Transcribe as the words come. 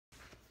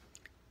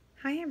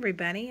Hi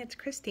everybody, it's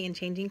Christy and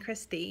Changing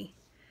Christy.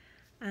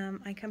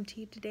 I come to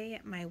you today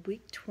at my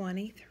week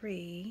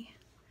 23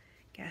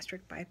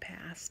 gastric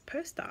bypass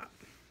post-op.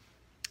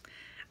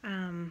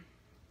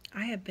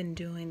 I have been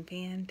doing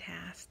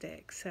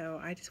fantastic,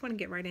 so I just want to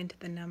get right into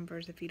the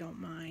numbers if you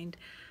don't mind.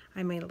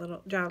 I made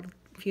jotted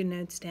a few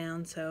notes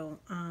down, so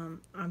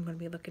I'm going to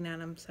be looking at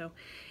them. So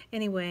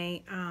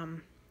anyway,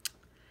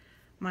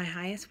 my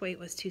highest weight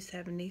was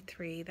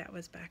 273. That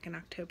was back in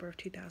October of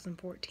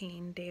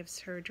 2014. Day of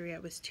surgery, I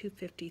was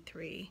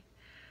 253.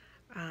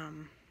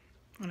 When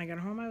I got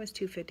home, I was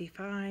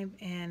 255,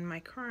 and my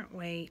current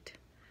weight,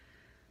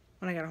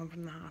 when I got home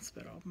from the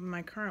hospital,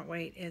 my current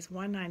weight is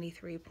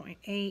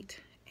 193.8,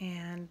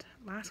 and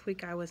last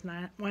week I was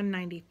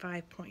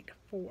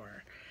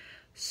 195.4.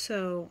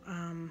 So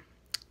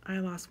I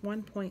lost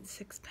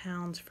 1.6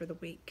 pounds for the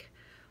week,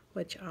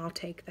 which I'll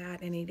take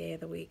that any day of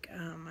the week.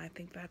 I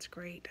think that's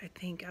great. I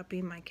think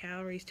upping my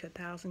calories to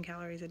 1,000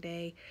 calories a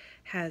day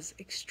has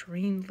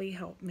extremely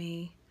helped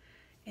me,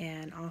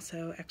 and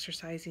also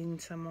exercising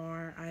some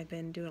more. I've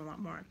been doing a lot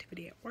more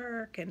activity at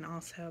work, and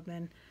also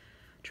been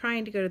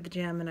trying to go to the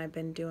gym, and I've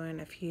been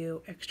doing a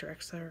few extra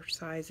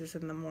exercises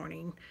in the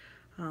morning.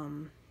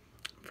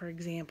 For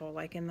example,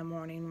 like in the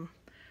morning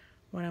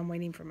when I'm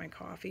waiting for my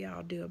coffee,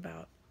 I'll do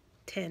about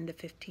 10 to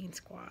 15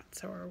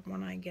 squats, or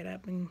when I get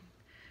up and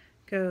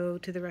go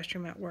to the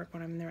restroom at work,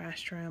 when I'm in the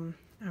restroom,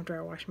 after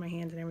I wash my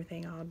hands and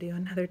everything, I'll do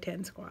another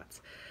 10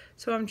 squats.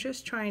 So I'm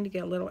just trying to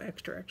get a little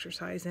extra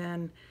exercise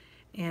in,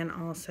 and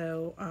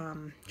also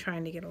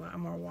trying to get a lot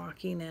more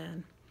walking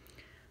in.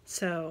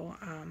 So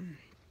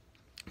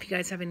if you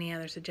guys have any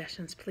other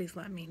suggestions, please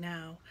let me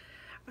know.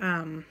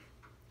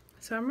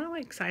 So I'm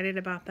really excited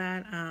about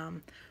that.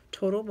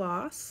 Total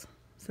loss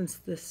since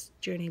this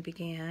journey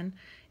began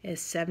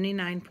is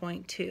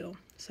 79.2,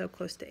 so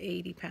close to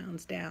 80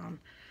 pounds down.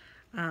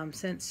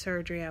 Since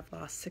surgery, I've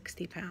lost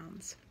 60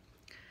 pounds.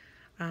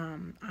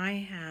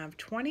 I have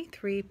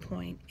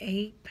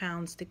 23.8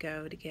 pounds to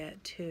go to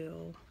get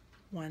to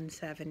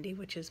 170,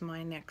 which is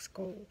my next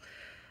goal.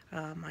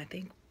 I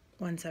think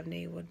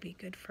 170 would be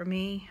good for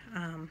me.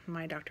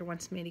 My doctor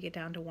wants me to get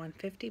down to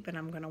 150, but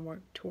I'm going to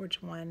work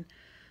towards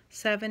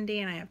 170,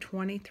 and I have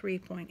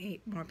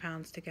 23.8 more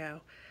pounds to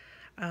go.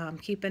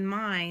 Keep in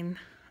mind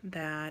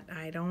that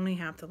I'd only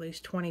have to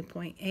lose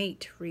 20.8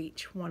 to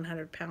reach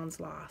 100 pounds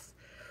loss,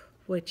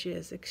 which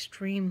is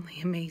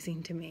extremely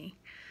amazing to me.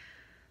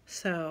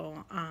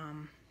 So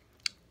I'm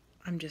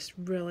just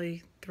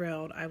really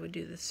thrilled. I would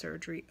do this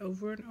surgery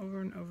over and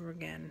over and over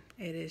again.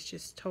 It is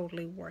just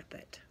totally worth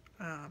it.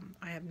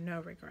 I have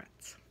no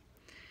regrets.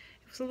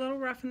 It was a little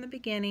rough in the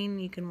beginning.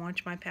 You can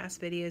watch my past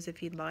videos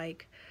if you'd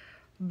like,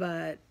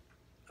 but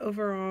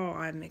overall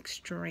I'm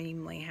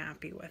extremely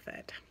happy with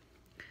it.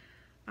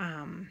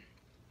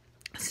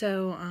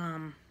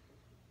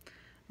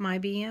 My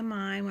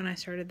BMI when I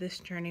started this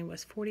journey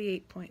was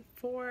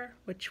 48.4,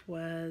 which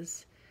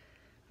was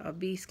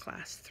obese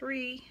class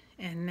 3,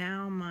 and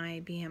now my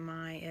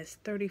BMI is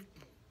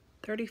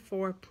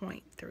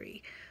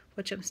 34.3,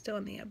 which I'm still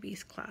in the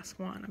obese class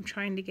 1. I'm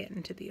trying to get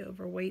into the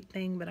overweight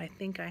thing, but I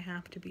think I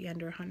have to be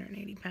under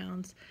 180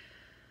 pounds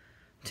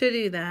to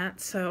do that,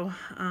 so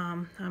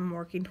I'm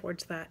working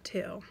towards that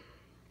too.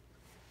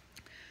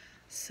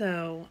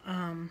 So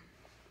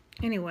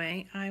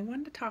anyway, I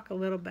wanted to talk a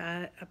little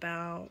bit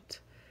about,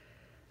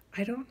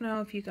 I don't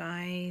know if you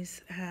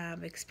guys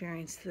have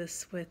experienced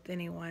this with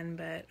anyone,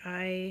 but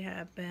I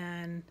have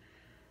been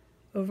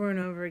over and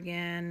over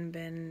again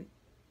been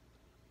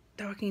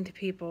talking to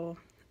people,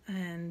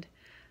 and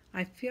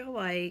I feel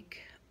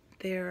like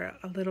they're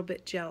a little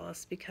bit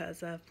jealous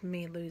because of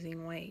me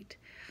losing weight.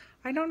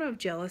 I don't know if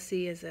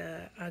jealousy is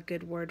a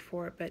good word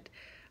for it, but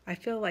I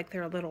feel like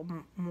they're a little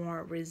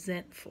more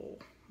resentful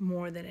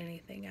more than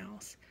anything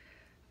else.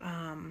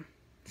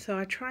 So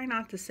I try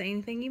not to say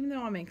anything, even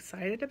though I'm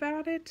excited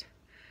about it.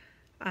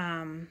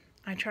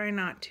 I try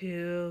not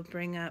to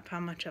bring up how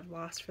much I've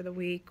lost for the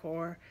week,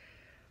 or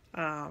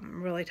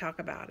really talk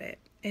about it.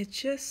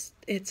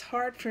 It's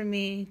hard for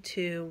me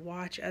to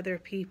watch other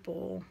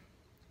people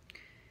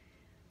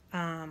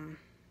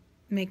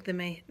make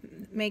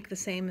the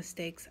same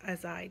mistakes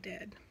as I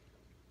did.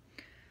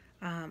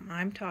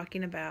 I'm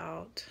talking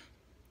about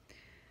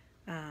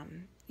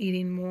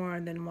eating more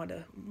than what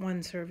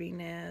one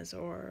serving is,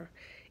 or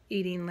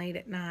eating late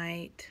at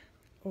night,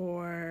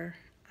 or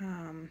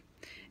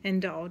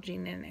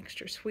indulging in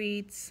extra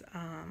sweets,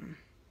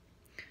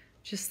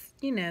 just,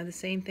 the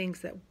same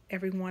things that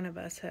every one of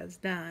us has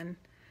done.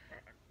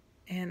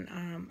 And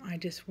I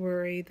just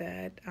worry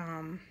that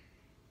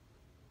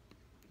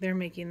they're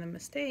making the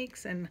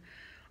mistakes, and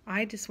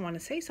I just want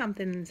to say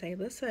something and say,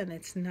 listen,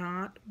 it's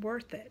not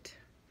worth it.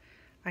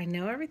 I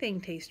know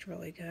everything tastes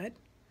really good.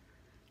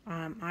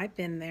 I've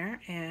been there,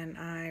 and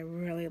I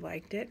really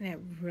liked it, and it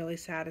really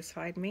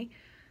satisfied me.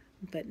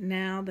 But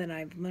now that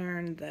I've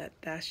learned that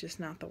that's just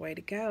not the way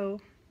to go,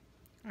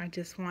 I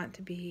just want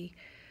to be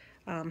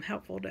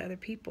helpful to other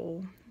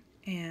people,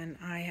 and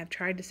I have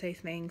tried to say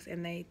things,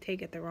 and they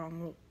take it the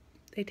wrong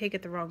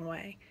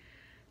way.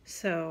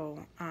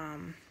 So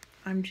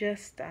I'm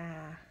just,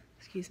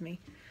 excuse me,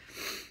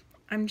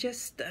 I'm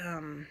just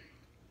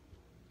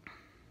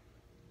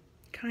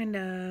kind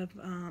of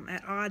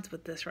at odds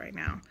with this right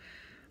now.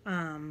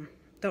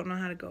 Don't know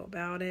how to go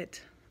about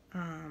it.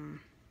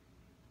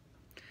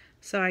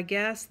 So I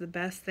guess the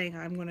best thing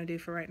I'm going to do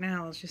for right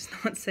now is just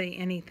not say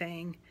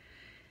anything.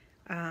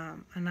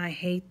 And I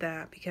hate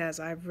that because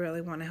I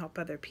really want to help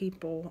other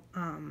people.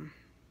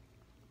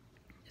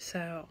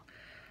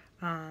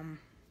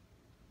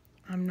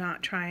 I'm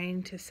not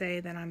trying to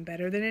say that I'm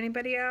better than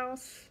anybody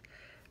else,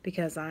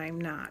 because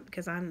I'm not,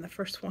 because I'm the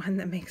first one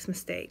that makes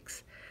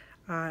mistakes.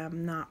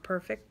 I'm not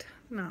perfect,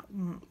 not,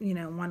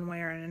 one way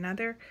or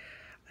another.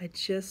 I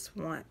just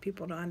want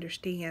people to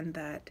understand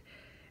that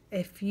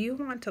if you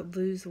want to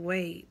lose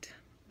weight,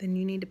 then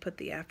you need to put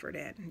the effort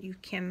in. You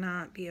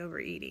cannot be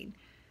overeating.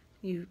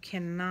 You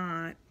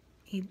cannot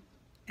eat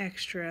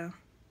extra,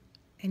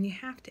 and you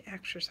have to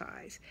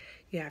exercise.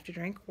 You have to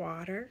drink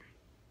water.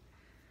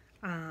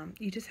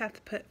 You just have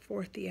to put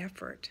forth the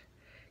effort,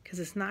 because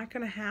it's not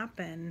going to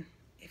happen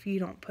if you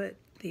don't put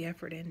the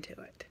effort into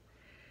it.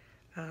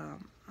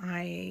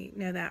 I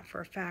know that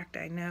for a fact.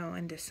 I know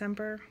in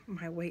December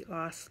my weight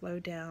loss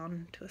slowed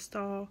down to a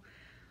stall.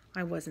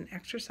 I wasn't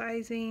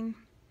exercising.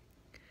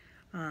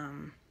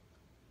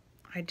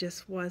 I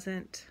just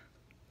wasn't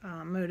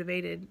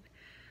motivated.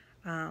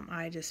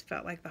 I just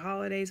felt like the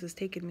holidays was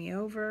taking me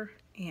over,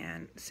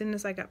 and as soon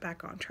as I got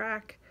back on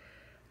track,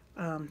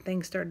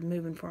 things started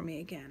moving for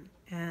me again.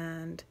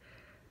 And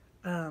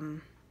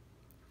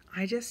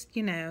I just,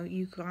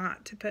 you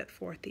got to put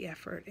forth the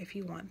effort if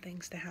you want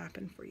things to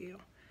happen for you.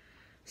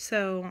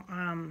 So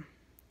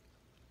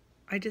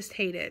I just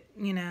hate it.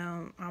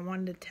 I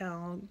wanted to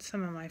tell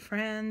some of my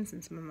friends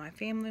and some of my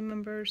family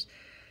members,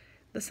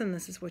 listen,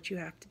 this is what you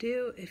have to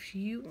do if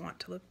you want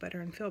to look better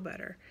and feel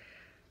better.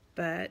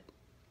 But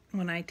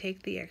when I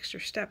take the extra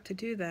step to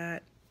do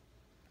that,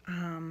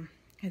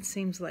 it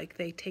seems like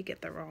they take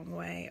it the wrong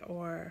way,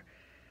 or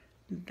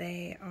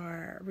they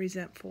are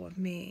resentful of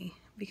me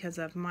because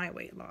of my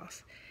weight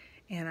loss.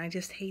 And I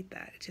just hate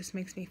that. It just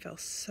makes me feel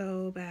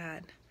so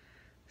bad.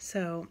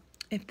 So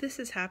if this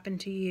has happened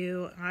to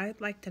you,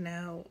 I'd like to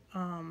know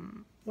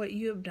what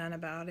you have done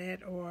about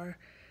it, or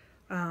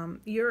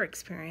your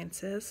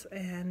experiences,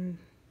 and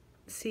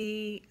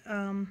see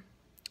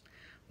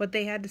what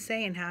they had to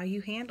say and how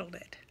you handled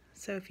it.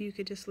 So if you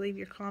could just leave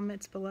your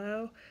comments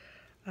below,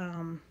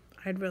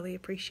 I'd really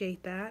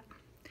appreciate that.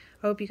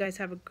 I hope you guys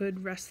have a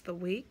good rest of the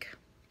week.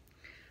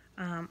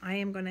 I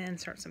am going to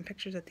insert some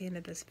pictures at the end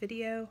of this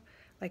video,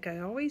 like I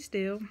always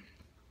do.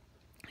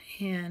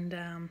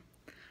 And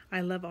I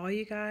love all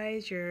you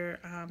guys. Your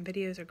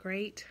videos are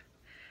great.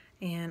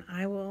 And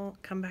I will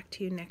come back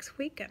to you next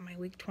week at my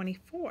week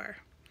 24.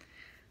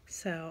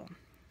 So,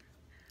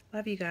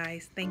 love you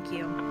guys. Thank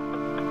you.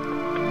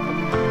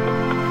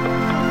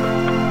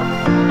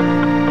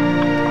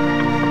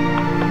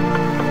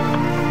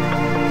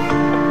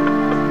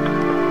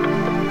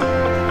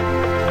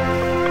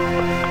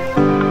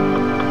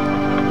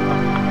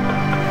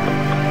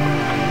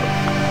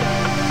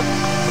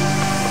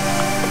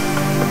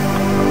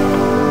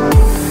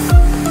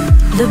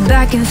 The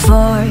back and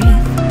forth,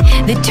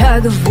 the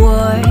tug of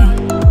war.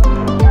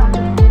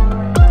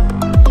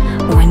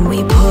 When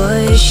we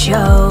push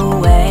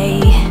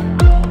away,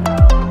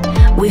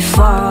 we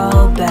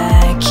fall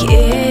back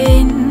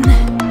in.